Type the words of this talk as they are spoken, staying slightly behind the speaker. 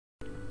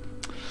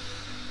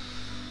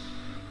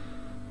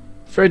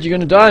Afraid you're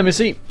gonna die,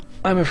 Missy.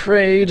 I'm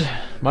afraid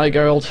my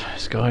Geralt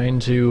is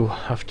going to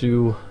have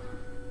to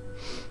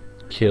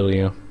kill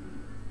you.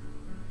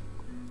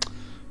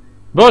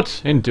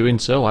 But in doing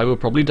so, I will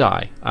probably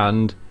die,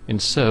 and in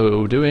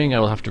so doing, I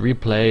will have to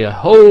replay a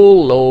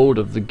whole load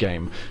of the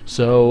game.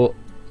 So,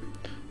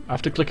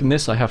 after clicking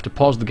this, I have to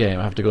pause the game.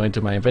 I have to go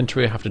into my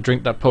inventory. I have to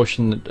drink that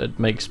potion that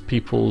makes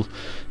people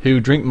who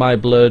drink my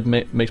blood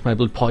makes my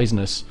blood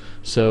poisonous,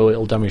 so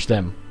it'll damage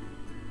them.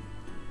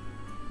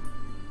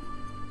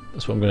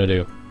 That's what I'm gonna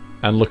do,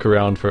 and look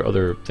around for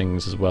other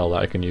things as well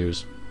that I can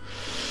use.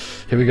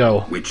 Here we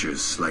go. Witchers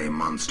slay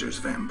monsters,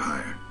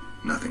 vampire.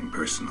 Nothing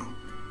personal.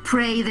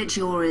 Pray that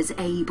you're as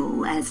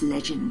able as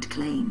legend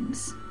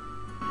claims.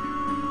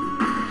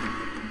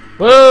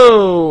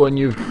 Whoa!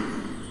 And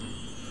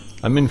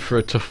I'm in for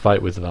a tough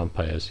fight with the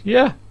vampires.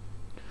 Yeah.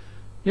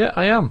 Yeah,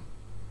 I am.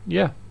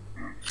 Yeah.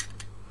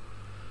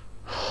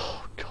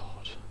 Oh,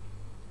 God.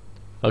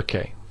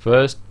 Okay.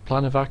 First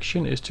plan of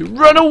action is to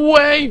run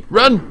away!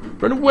 Run!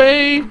 Run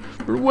away!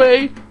 Run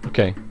away!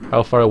 Okay.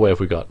 How far away have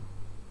we got?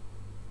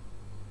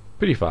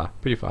 Pretty far.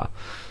 Pretty far.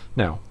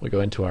 Now, we go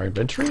into our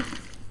inventory.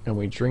 And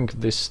we drink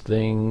this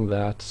thing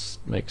that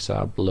makes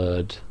our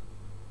blood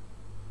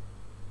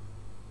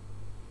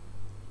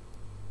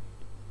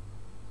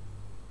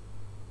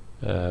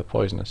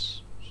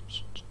poisonous.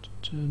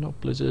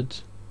 Not blizzard.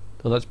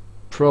 Though that's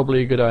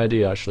probably a good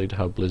idea actually to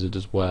have blizzard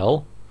as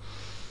well.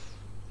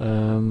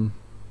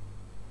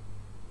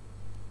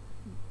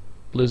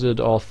 Blizzard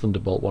or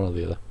thunderbolt, one or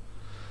the other.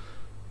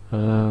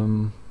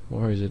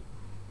 Where is it?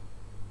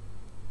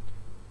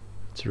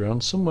 It's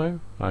around somewhere.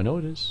 I know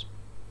it is.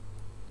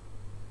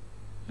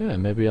 Yeah,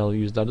 maybe I'll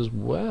use that as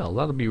well.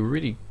 That'll be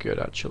really good,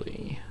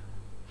 actually.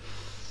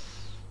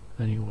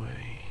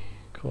 Anyway,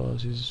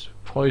 causes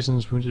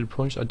poisons, wounded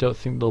punch. I don't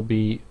think they'll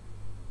be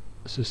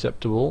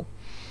susceptible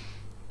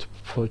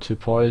to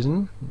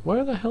poison.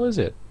 Where the hell is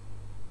it?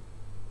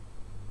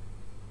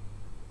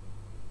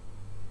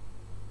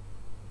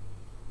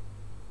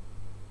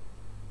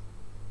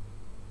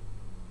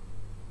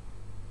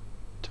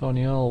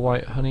 Tonial,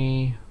 white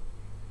honey.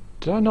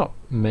 Did I not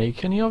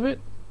make any of it?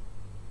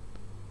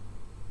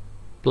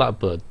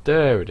 Blackbird,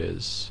 there it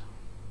is.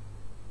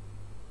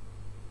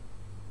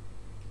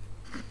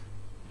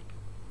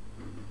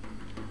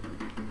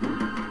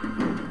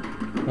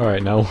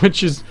 Alright, now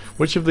which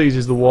of these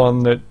is the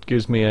one that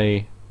gives me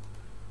a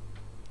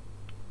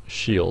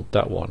shield?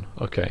 That one,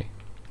 okay.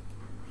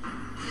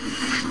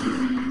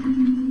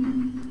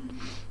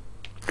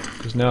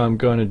 Because now I'm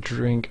going to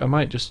drink, I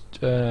might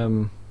just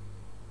drink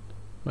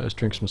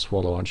some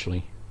Swallow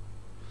actually.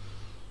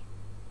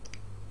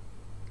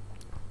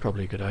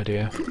 Probably a good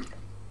idea.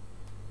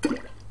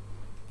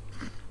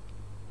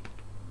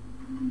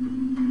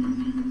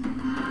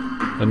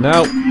 And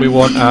now we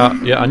want our...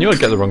 Yeah, I knew I'd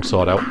get the wrong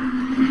sword out.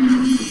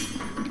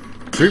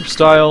 Group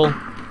style.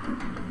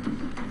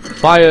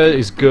 Fire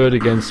is good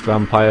against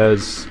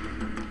vampires.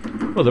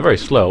 Well, they're very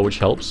slow, which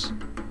helps.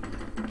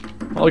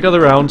 I'll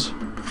gather round.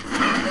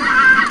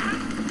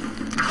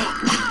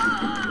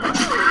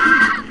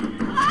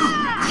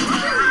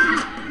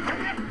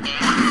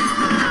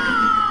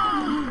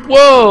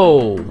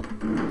 Whoa!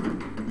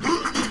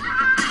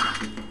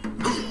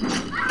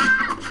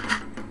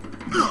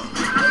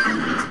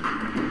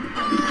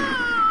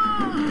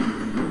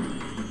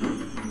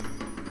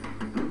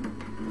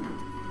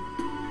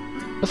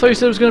 I thought you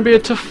said it was going to be a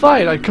tough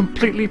fight. I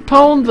completely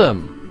pwned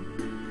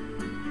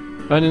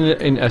them. And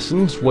in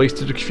essence,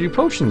 wasted a few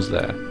potions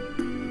there.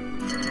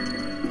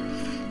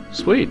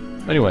 Sweet.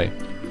 Anyway,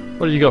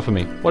 what have you got for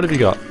me? What have you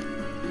got?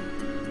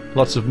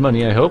 Lots of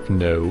money, I hope?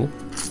 No.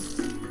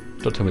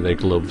 Don't tell me they're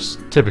gloves.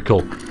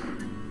 Typical.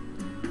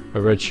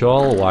 A red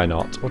shawl? Why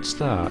not? What's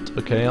that?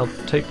 Okay, I'll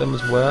take them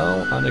as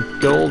well. And a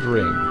gold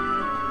ring.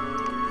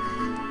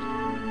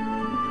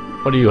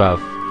 What do you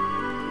have?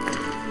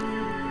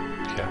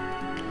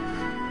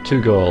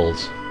 2 gold.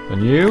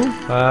 And you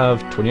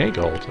have 28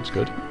 gold. That's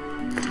good.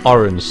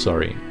 Orange,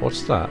 sorry.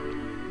 What's that?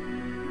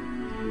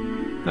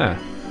 Ah.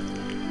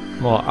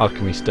 More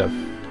alchemy stuff.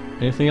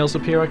 Anything else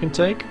up here I can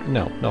take?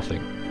 No,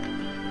 nothing.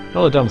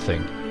 Not a damn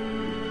thing.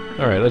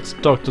 Alright, let's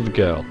talk to the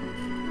girl.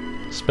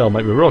 Spell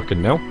might be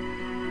broken now.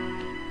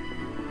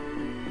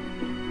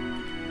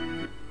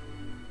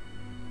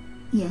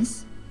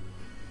 Yes?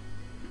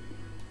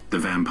 The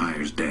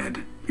vampire's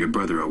dead. Your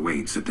brother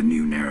awaits at the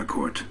new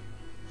Naracourt.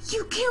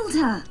 You killed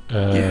her!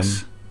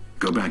 Yes.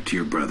 Go back to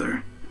your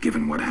brother.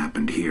 Given what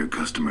happened here,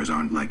 customers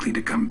aren't likely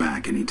to come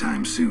back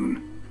anytime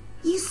soon.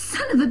 You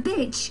son of a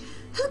bitch!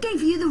 Who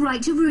gave you the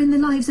right to ruin the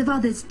lives of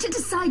others, to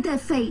decide their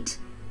fate?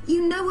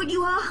 You know what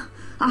you are?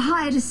 A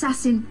hired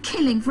assassin,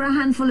 killing for a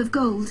handful of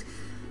gold.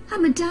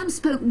 And Madame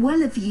spoke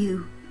well of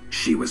you.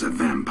 She was a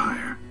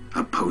vampire.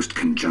 A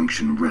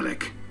post-conjunction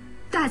relic.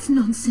 That's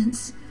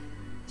nonsense.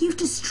 You've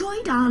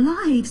destroyed our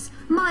lives,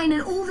 mine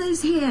and all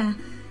those here.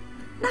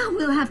 Now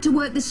we'll have to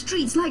work the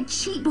streets like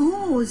cheap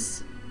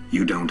whores.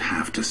 You don't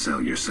have to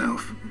sell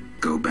yourself.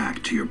 Go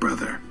back to your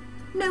brother.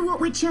 Know what,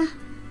 Witcher?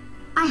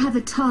 I have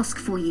a task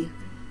for you.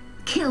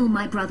 Kill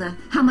my brother.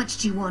 How much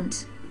do you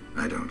want?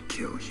 I don't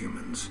kill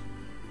humans.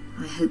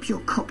 I hope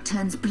your cock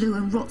turns blue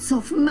and rots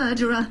off,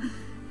 murderer.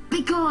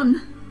 Be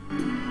gone.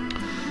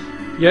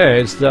 Yeah,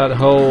 it's that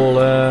whole,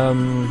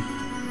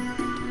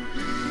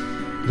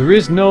 there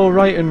is no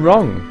right and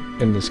wrong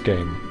in this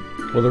game.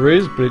 Well, there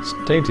is, but it's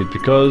tainted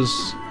because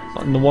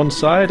on the one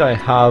side I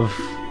have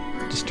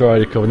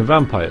destroyed a coven of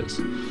vampires.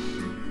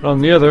 But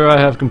on the other I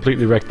have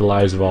completely wrecked the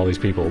lives of all these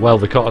people. Well,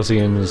 the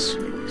Cottesians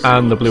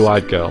and the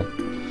blue-eyed girl.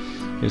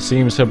 It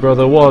seems her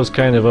brother was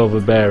kind of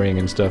overbearing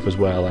and stuff as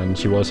well, and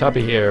she was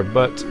happy here,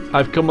 but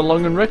I've come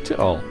along and wrecked it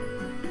all.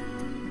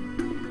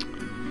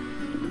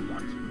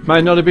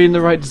 Might not have been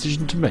the right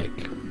decision to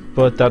make,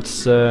 but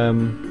that's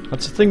the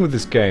thing with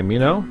this game, you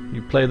know?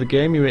 You play the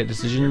game, you make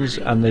decisions,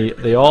 and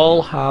they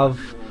all have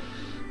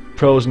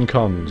pros and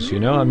cons, you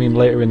know? I mean,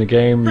 later in the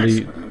game,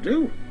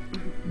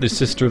 the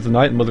Sister of the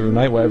Night, Mother of the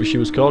Night, whatever she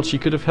was called, she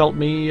could have helped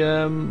me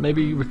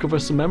maybe recover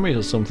some memories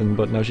or something,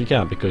 but now she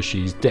can't because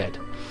she's dead.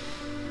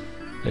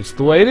 It's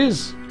the way it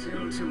is.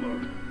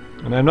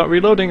 And I'm not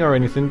reloading or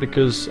anything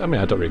because, I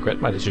mean, I don't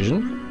regret my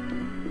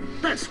decision.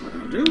 That's what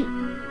I'll do.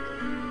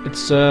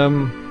 It's,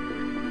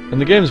 and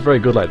the game's very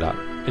good like that.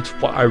 It's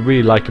what I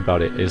really like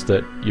about it, is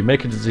that you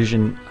make a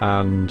decision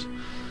and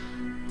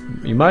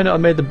you might not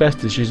have made the best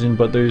decision,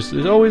 but there's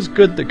always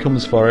good that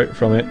comes from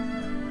it,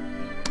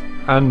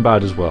 and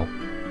bad as well.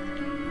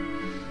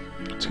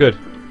 It's good.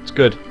 It's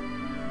good.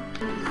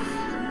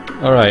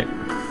 Alright.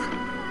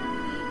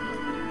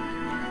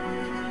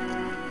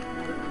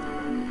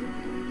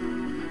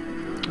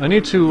 I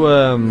need to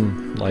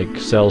like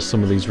sell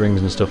some of these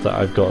rings and stuff that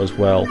I've got as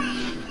well.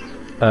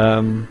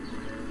 And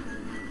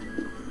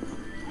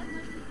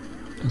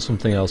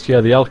something else.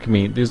 Yeah, the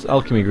alchemy. These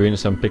alchemy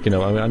ingredients I'm picking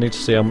up. I mean, I need to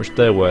see how much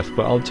they're worth,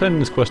 but I'll turn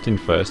this quest in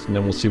first, and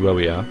then we'll see where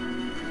we are.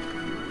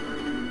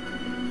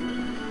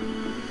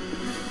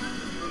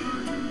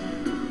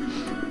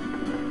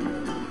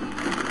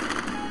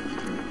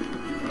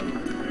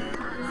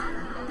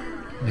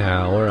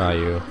 Now, where are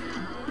you?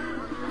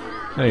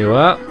 There you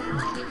are.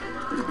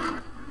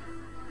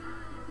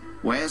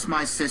 Where's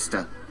my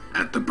sister?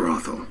 At the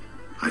brothel.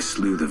 I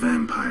slew the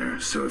vampire,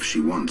 so if she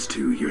wants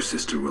to, your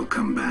sister will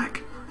come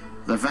back.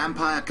 The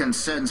vampire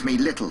concerns me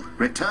little.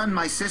 Return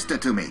my sister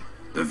to me.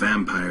 The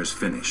vampire's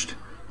finished.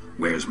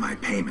 Where's my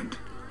payment?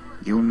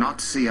 You'll not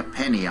see a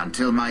penny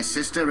until my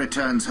sister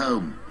returns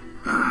home.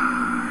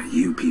 Ah,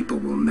 you people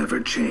will never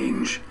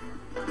change.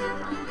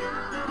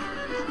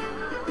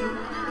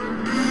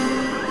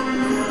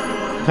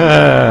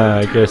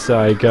 I guess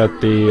I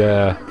got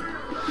the,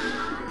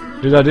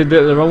 I did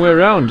it the wrong way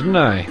around, didn't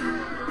I?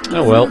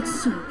 Oh well.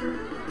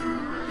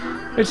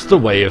 It's the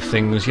way of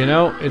things, you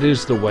know? It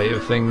is the way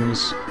of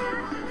things.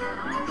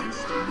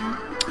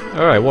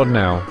 Alright, what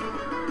now?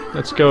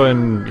 Let's go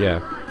and, yeah,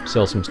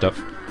 sell some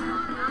stuff.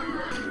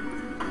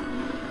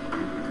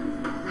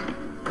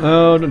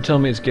 Oh, don't tell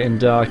me it's getting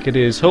dark. It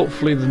is.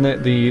 Hopefully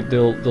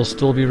they'll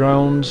still be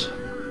around,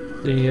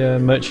 the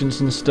merchants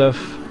and stuff.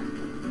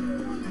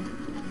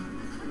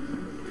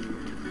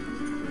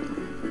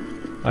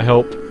 I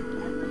hope.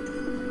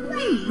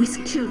 You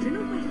whisk children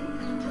away.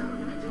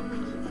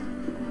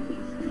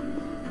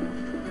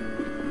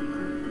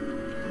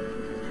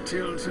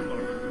 Till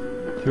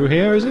tomorrow. Through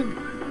here, is it?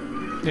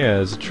 Yeah,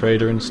 there's a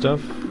trader and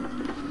stuff.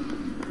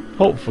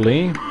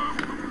 Hopefully.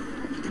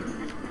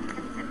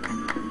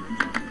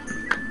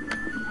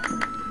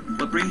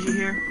 What brings you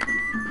here?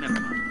 Never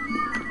mind.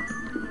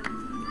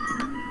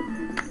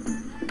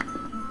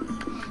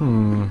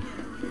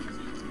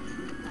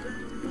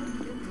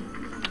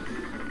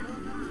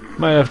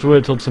 Might have to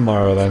wait till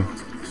tomorrow then.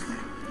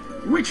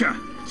 Witcher,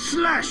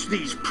 slash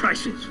these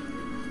prices.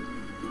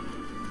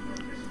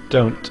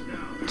 Don't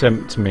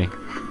tempt me.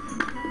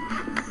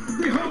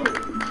 Behold!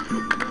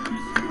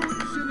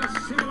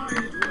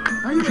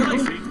 Are you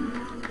coming?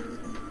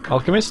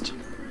 Alchemist?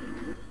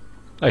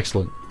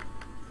 Excellent.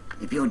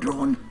 If you're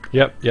drawn,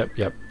 Yep.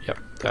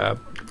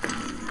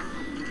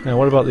 Now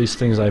what about these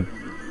things I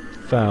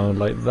found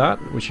like that,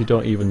 which you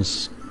don't even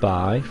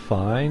spy?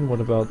 Fine.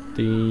 What about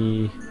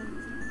the...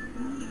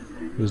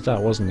 It was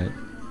that, wasn't it?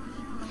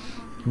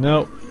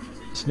 No.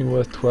 It's only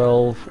worth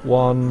 12.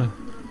 1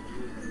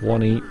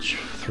 each.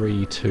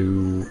 3,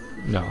 2.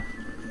 No.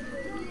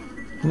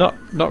 Not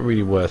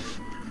really worth.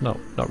 No,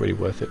 not really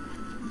worth it.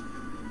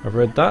 I've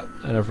read that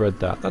and I've read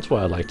that. That's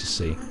what I like to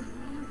see.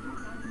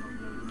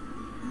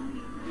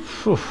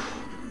 Phew.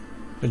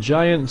 A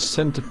giant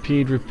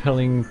centipede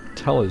repelling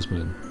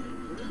talisman.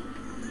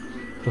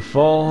 For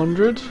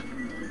 400?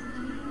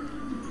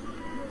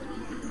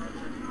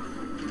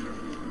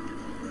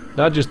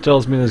 That just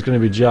tells me there's going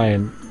to be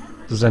giant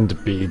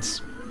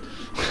centipedes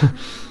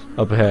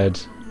up ahead.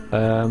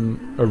 A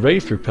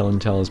wraith repelling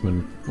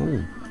talisman.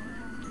 Ooh.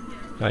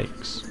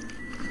 Yikes.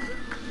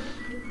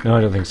 No,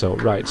 I don't think so.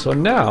 Right, so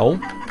now...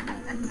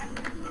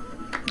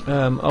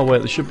 oh wait,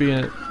 there should be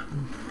a...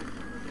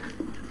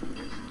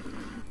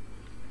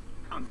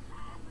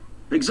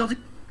 Exotic.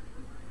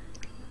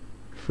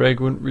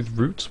 Fragrant with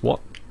roots? What?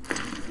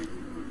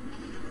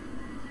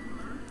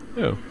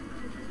 Oh.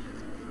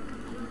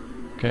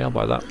 Okay, I'll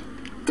buy that.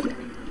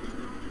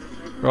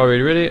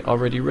 Already ready?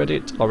 Already read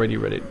it? Already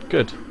read it.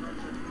 Good.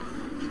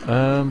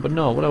 But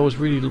no, what I was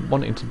really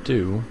wanting to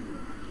do...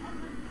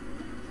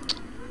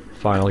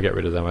 Fine, I'll get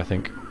rid of them, I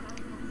think.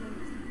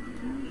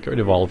 Get rid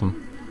of all of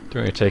them.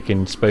 Don't really take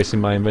in space in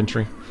my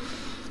inventory.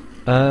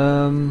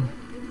 Yeah,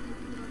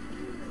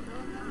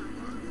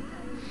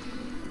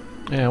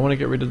 I want to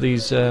get rid of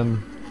these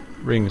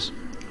rings.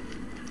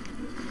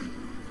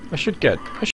 I should get